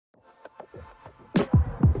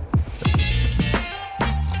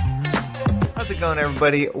How's it going,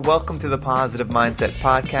 everybody? Welcome to the Positive Mindset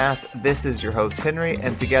Podcast. This is your host, Henry,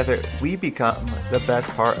 and together we become the best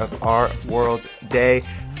part of our world's day.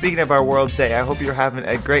 Speaking of our world's day, I hope you're having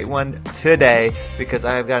a great one today because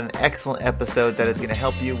I have got an excellent episode that is going to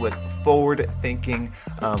help you with forward thinking,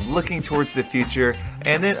 looking towards the future,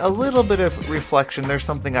 and then a little bit of reflection. There's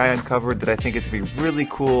something I uncovered that I think is going to be really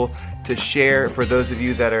cool to share for those of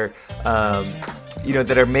you that are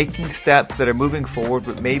that are making steps, that are moving forward,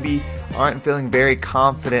 but maybe aren't feeling very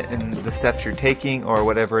confident in the steps you're taking or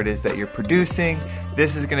whatever it is that you're producing.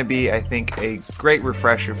 This is going to be, I think, a great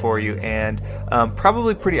refresher for you and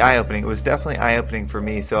probably pretty eye-opening. It was definitely eye-opening for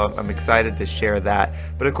me, so I'm excited to share that.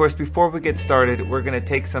 But of course, before we get started, we're going to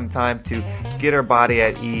take some time to get our body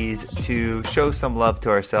at ease, to show some love to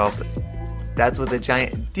ourselves. That's with a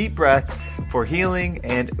giant deep breath for healing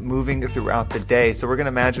and moving throughout the day. So we're going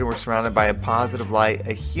to imagine we're surrounded by a positive light,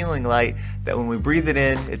 a healing light, that when we breathe it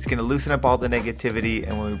in, it's going to loosen up all the negativity.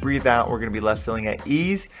 And when we breathe out, we're going to be left feeling at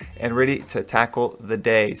ease and ready to tackle the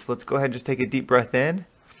day. So let's go ahead and just take a deep breath in.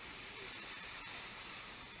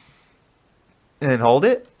 And then hold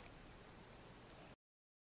it.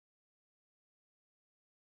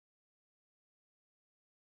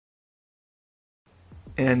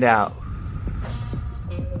 And out.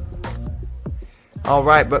 All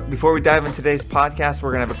right, but before we dive into today's podcast,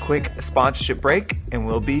 we're going to have a quick sponsorship break, and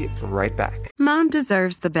we'll be right back. Mom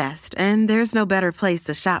deserves the best, and there's no better place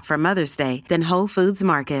to shop for Mother's Day than Whole Foods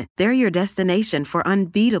Market. They're your destination for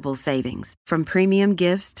unbeatable savings, from premium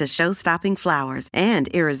gifts to show-stopping flowers and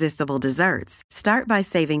irresistible desserts. Start by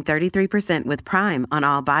saving 33% with Prime on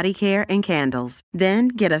all body care and candles. Then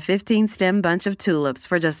get a 15-stem bunch of tulips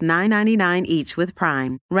for just $9.99 each with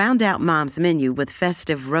Prime. Round out Mom's menu with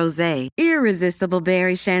festive rosé, irresistible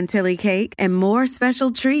berry chantilly cake, and more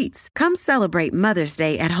special treats. Come celebrate Mother's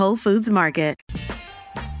Day at Whole Foods Market.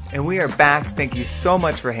 And we are back. Thank you so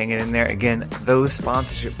much for hanging in there. Again, those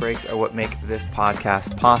sponsorship breaks are what make this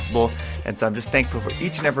podcast possible. And so I'm just thankful for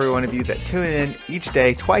each and every one of you that tune in each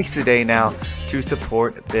day, twice a day now, to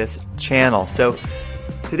support this channel. So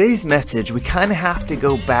today's message, we kind of have to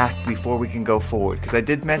go back before we can go forward, because I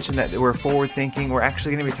did mention that we're forward thinking. We're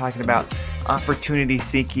actually going to be talking about opportunity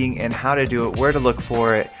seeking and how to do it, where to look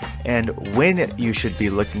for it, and when you should be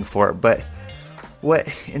looking for it. But what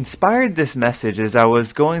inspired this message is I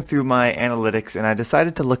was going through my analytics and I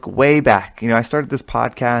decided to look way back. I started this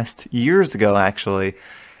podcast years ago, actually,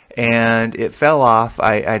 and it fell off.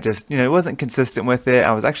 I just, wasn't consistent with it.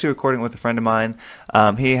 I was actually recording with a friend of mine.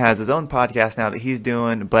 He has his own podcast now that he's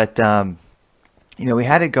doing, but, we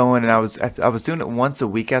had it going, and I was doing it once a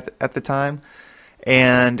week at the time,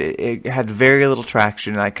 and it had very little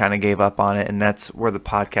traction, and I kind of gave up on it, and that's where the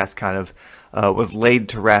podcast kind of was laid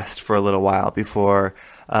to rest for a little while before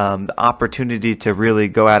the opportunity to really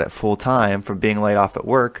go at it full time from being laid off at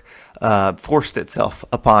work forced itself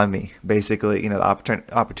upon me, basically, the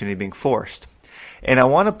opportunity being forced. And I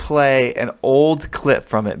want to play an old clip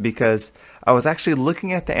from it because I was actually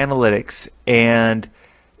looking at the analytics and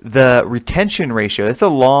the retention ratio. It's a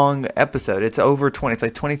long episode. It's over 20. It's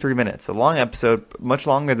like 23 minutes. A long episode, much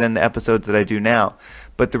longer than the episodes that I do now.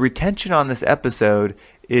 But the retention on this episode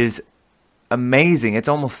is amazing. It's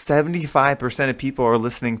almost 75% of people are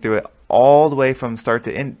listening through it all the way from start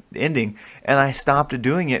to ending. And I stopped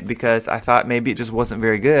doing it because I thought maybe it just wasn't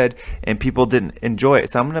very good and people didn't enjoy it.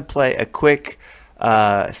 So I'm going to play a quick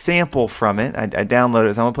sample from it. I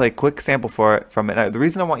downloaded it, so I'm going to play a quick sample from it. Now, the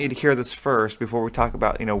reason I want you to hear this first before we talk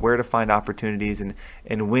about where to find opportunities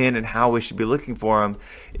and when and how we should be looking for them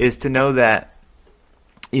is to know that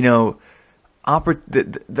the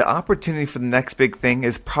opportunity for the next big thing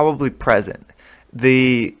is probably present.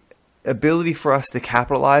 The ability for us to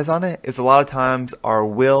capitalize on it is a lot of times our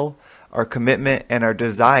will, our commitment, and our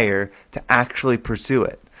desire to actually pursue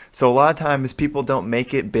it. So a lot of times people don't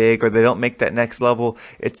make it big or they don't make that next level.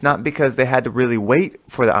 It's not because they had to really wait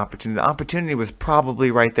for the opportunity. The opportunity was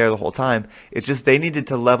probably right there the whole time. It's just they needed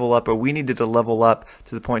to level up, or we needed to level up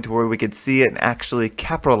to the point to where we could see it and actually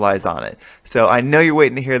capitalize on it. So I know you're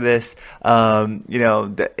waiting to hear this.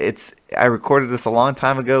 I recorded this a long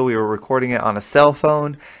time ago. We were recording it on a cell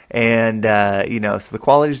phone, and so the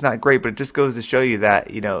quality is not great, but it just goes to show you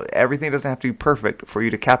that everything doesn't have to be perfect for you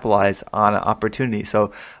to capitalize on an opportunity.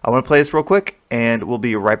 So I want to play this real quick, and we'll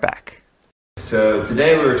be right back. So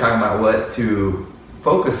today we were talking about what to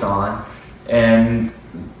focus on, and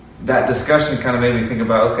that discussion kind of made me think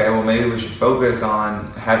about, okay, well, maybe we should focus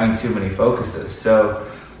on having too many focuses. So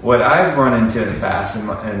what I've run into in the past,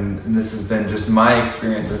 and this has been just my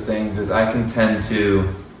experience with things, is I can tend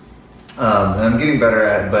to, and I'm getting better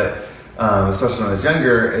at it, but especially when I was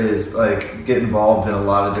younger, is like get involved in a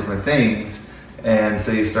lot of different things And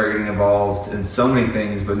so you start getting involved in so many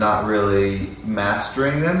things, but not really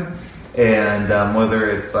mastering them. And whether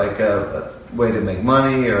it's like a way to make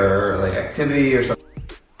money or like activity or something.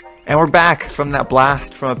 And we're back from that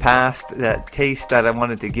blast from a past, that taste that I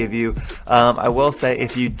wanted to give you. I will say,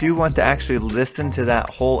 if you do want to actually listen to that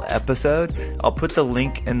whole episode, I'll put the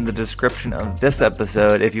link in the description of this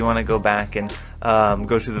episode if you want to go back and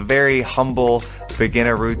go to the very humble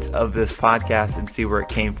beginner roots of this podcast and see where it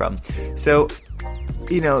came from. So,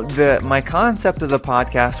 my concept of the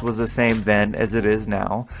podcast was the same then as it is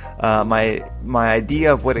now. My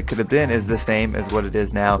idea of what it could have been is the same as what it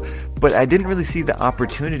is now, but I didn't really see the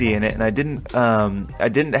opportunity in it, and I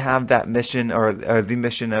didn't have that mission or the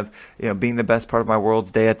mission of being the best part of my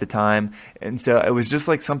world's day at the time, and so it was just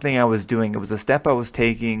like something I was doing. It was a step I was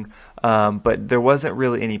taking, but there wasn't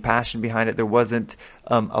really any passion behind it. There wasn't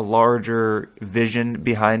a larger vision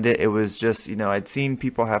behind it. It was just, I'd seen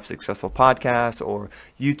people have successful podcasts or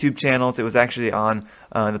YouTube channels. It was actually on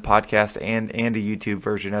the podcast and a YouTube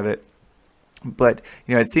version of it. But,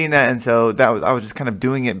 I'd seen that, and so I was just kind of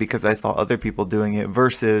doing it because I saw other people doing it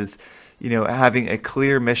versus, having a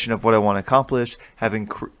clear mission of what I want to accomplish, having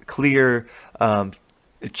clear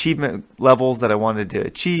achievement levels that I wanted to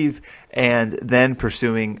achieve, and then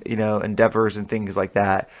pursuing, endeavors and things like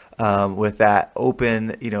that, with that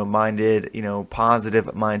open, minded, positive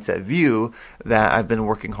mindset view that I've been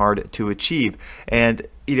working hard to achieve. And,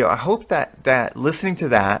 I hope that listening to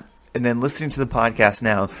that and then listening to the podcast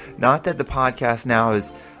now, not that the podcast now is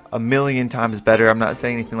a million times better. I'm not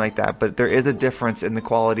saying anything like that, but there is a difference in the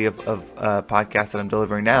quality of podcasts that I'm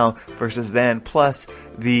delivering now versus then. Plus,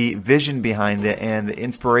 the vision behind it and the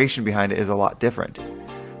inspiration behind it is a lot different.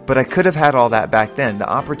 But I could have had all that back then. The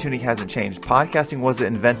opportunity hasn't changed. Podcasting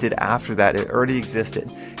wasn't invented after that. It already existed.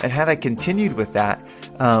 And had I continued with that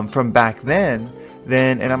from back then,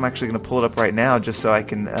 and I'm actually going to pull it up right now just so I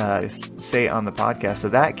can say it on the podcast. So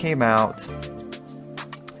that came out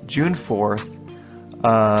June 4th.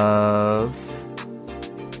 Of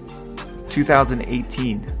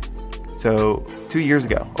 2018, so 2 years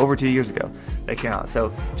ago, over 2 years ago, that came out.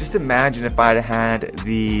 So just imagine if I'd had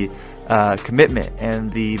the commitment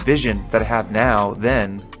and the vision that I have now,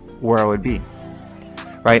 then where I would be,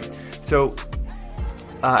 right? So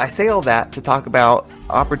I say all that to talk about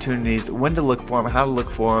opportunities, when to look for them, how to look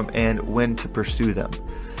for them, and when to pursue them.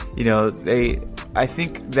 I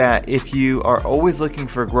think that if you are always looking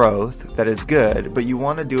for growth, that is good, but you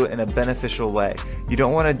want to do it in a beneficial way. You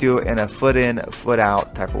don't want to do it in a foot in, foot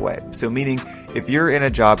out type of way. So meaning, if you're in a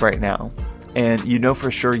job right now and you know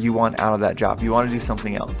for sure you want out of that job, you want to do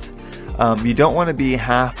something else. You don't want to be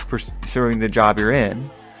half pursuing the job you're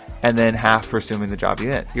in and then half pursuing the job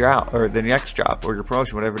you're out, or the next job, or your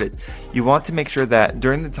promotion, whatever it is. You want to make sure that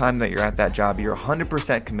during the time that you're at that job, you're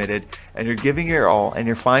 100% committed, and you're giving it your all, and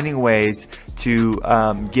you're finding ways to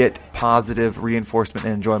get positive reinforcement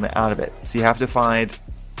and enjoyment out of it. So you have to find,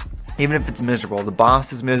 even if it's miserable, the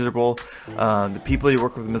boss is miserable, the people you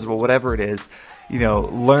work with are miserable, whatever it is,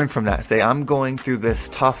 learn from that. Say, I'm going through this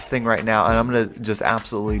tough thing right now, and I'm going to just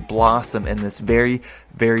absolutely blossom in this very,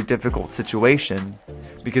 very difficult situation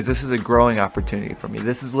because this is a growing opportunity for me.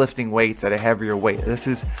 This is lifting weights at a heavier weight. This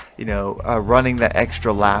is, running that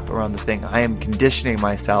extra lap around the thing. I am conditioning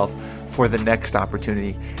myself for the next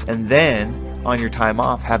opportunity. And then on your time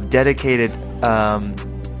off, have dedicated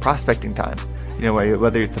prospecting time.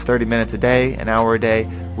 Whether it's 30 minutes a day, an hour a day,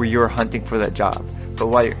 where you're hunting for that job. But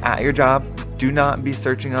while you're at your job, do not be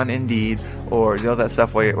searching on Indeed or that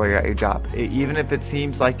stuff while you're at your job. Even if it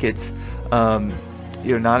seems like it's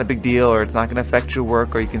not a big deal, or it's not going to affect your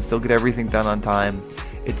work, or you can still get everything done on time,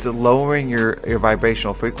 it's lowering your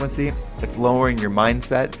vibrational frequency. It's lowering your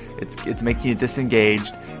mindset. It's making you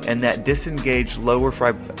disengaged, and that disengaged, lower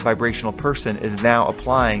vibrational person is now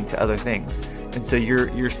applying to other things. And so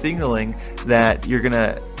you're signaling that you're going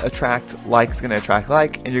to attract like's going to attract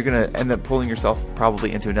like, and you're going to end up pulling yourself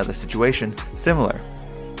probably into another situation similar.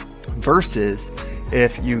 Versus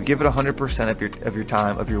if you give it 100% of your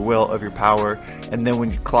time, of your will, of your power, and then when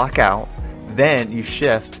you clock out, then you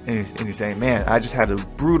shift and you're saying, man, I just had a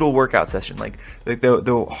brutal workout session. Like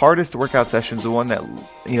the hardest workout session is the one that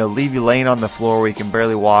leave you laying on the floor where you can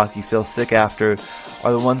barely walk, you feel sick after,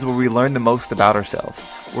 are the ones where we learn the most about ourselves,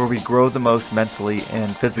 where we grow the most mentally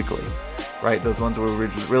and physically, right? Those ones where we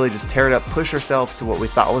really just tear it up, push ourselves to what we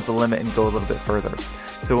thought was the limit and go a little bit further.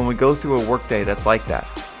 So when we go through a work day that's like that,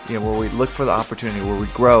 where we look for the opportunity, where we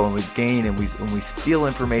grow and we gain and we steal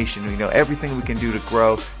information, everything we can do to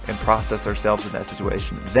grow and process ourselves in that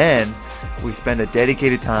situation. Then we spend a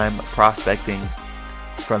dedicated time prospecting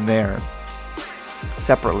from there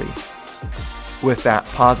separately. with that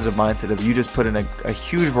positive mindset of you just put in a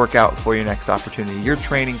huge workout for your next opportunity. You're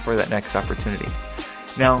training for that next opportunity.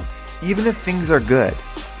 Now, even if things are good,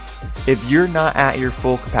 if you're not at your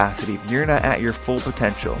full capacity, if you're not at your full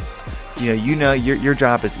potential, you know your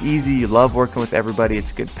job is easy, you love working with everybody,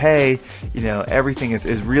 it's good pay, everything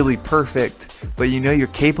is really perfect, but you're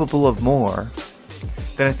capable of more,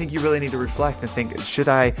 then I think you really need to reflect and think,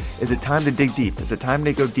 is it time to dig deep? Is it time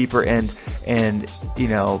to go deeper and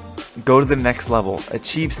go to the next level,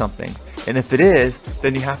 achieve something? And if it is,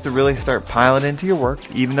 then you have to really start piling into your work.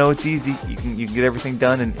 Even though it's easy, you can get everything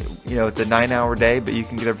done, and it's a 9-hour day, but you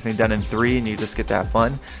can get everything done in 3, and you just get to have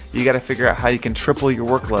fun. You got to figure out how you can triple your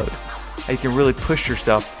workload, how you can really push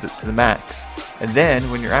yourself to the max. And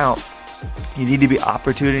then when you're out, you need to be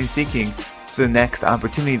opportunity seeking for the next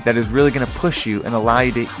opportunity that is really going to push you and allow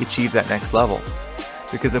you to achieve that next level.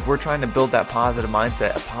 Because if we're trying to build that positive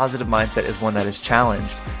mindset, a positive mindset is one that is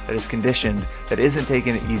challenged, that is conditioned, that isn't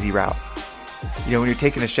taking an easy route. When you're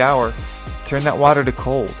taking a shower, turn that water to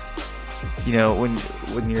cold.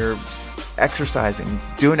 When you're exercising,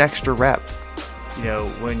 do an extra rep.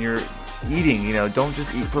 When you're eating, don't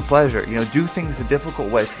just eat for pleasure. Do things the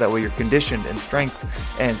difficult way so that way you're conditioned and strength,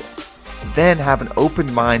 and then have an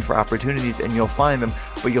open mind for opportunities, and you'll find them,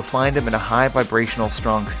 but you'll find them in a high vibrational,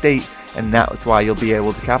 strong state, and that's why you'll be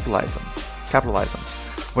able to capitalize them.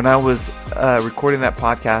 When I was recording that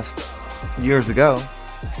podcast years ago,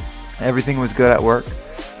 everything was good at work.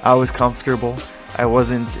 I was comfortable. I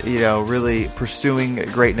wasn't, really pursuing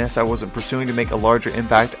greatness. I wasn't pursuing to make a larger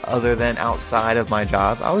impact other than outside of my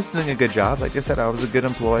job. I was doing a good job. Like I said, I was a good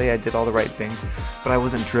employee. I did all the right things, but I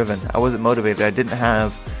wasn't driven. I wasn't motivated. I didn't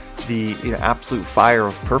have the absolute fire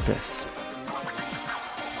of purpose.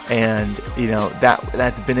 And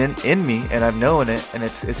that's been in me, and I've known it, and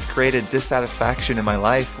it's created dissatisfaction in my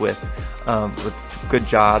life with good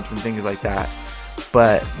jobs and things like that.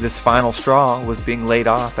 But this final straw was being laid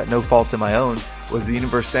off at no fault of my own, was the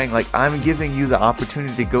universe saying, I'm giving you the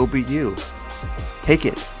opportunity to go be you. Take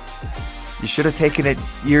it. You should have taken it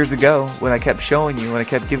years ago when I kept showing you, when I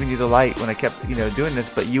kept giving you the light, when I kept doing this,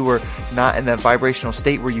 but you were not in that vibrational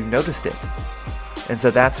state where you noticed it. And so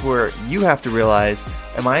that's where you have to realize,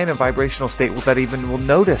 am I in a vibrational state that even will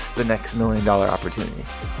notice the next $1 million opportunity,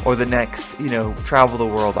 or the next, travel the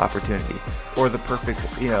world opportunity, or the perfect,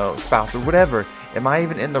 spouse, or whatever? Am I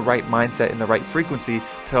even in the right mindset, in the right frequency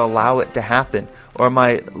to allow it to happen? Or am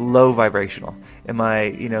I low vibrational? Am I,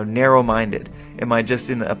 narrow-minded? Am I just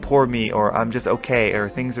in a poor me, or I'm just okay, or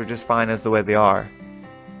things are just fine as the way they are?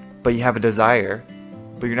 But you have a desire,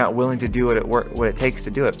 but you're not willing to do what it takes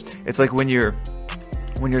to do it. It's like when you're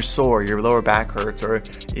sore, your lower back hurts, or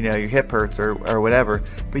your hip hurts, or whatever,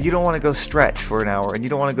 but you don't want to go stretch for an hour, and you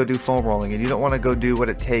don't want to go do foam rolling, and you don't want to go do what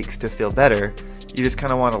it takes to feel better. You just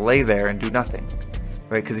kind of want to lay there and do nothing,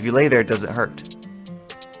 right? Because if you lay there, it doesn't hurt.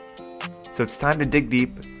 So it's time to dig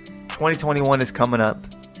deep. 2021 is coming up.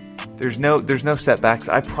 There's no setbacks.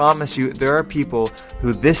 I promise you, there are people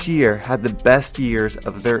who this year had the best years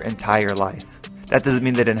of their entire life. That doesn't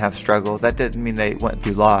mean they didn't have struggle. That didn't mean they went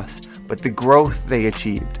through loss. But the growth they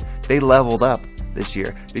achieved, they leveled up this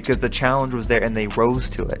year because the challenge was there and they rose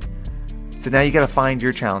to it. So now you got to find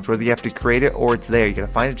your challenge, whether you have to create it or it's there. You got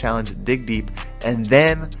to find a challenge, dig deep, and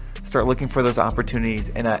then start looking for those opportunities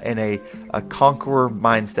in a conqueror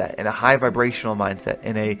mindset, in a high vibrational mindset,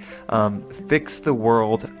 in a fix the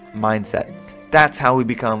world mindset. That's how we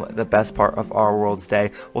become the best part of our world's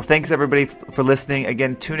day. Well, thanks everybody for listening.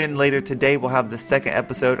 Again, tune in later today. We'll have the second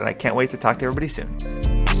episode, and I can't wait to talk to everybody soon.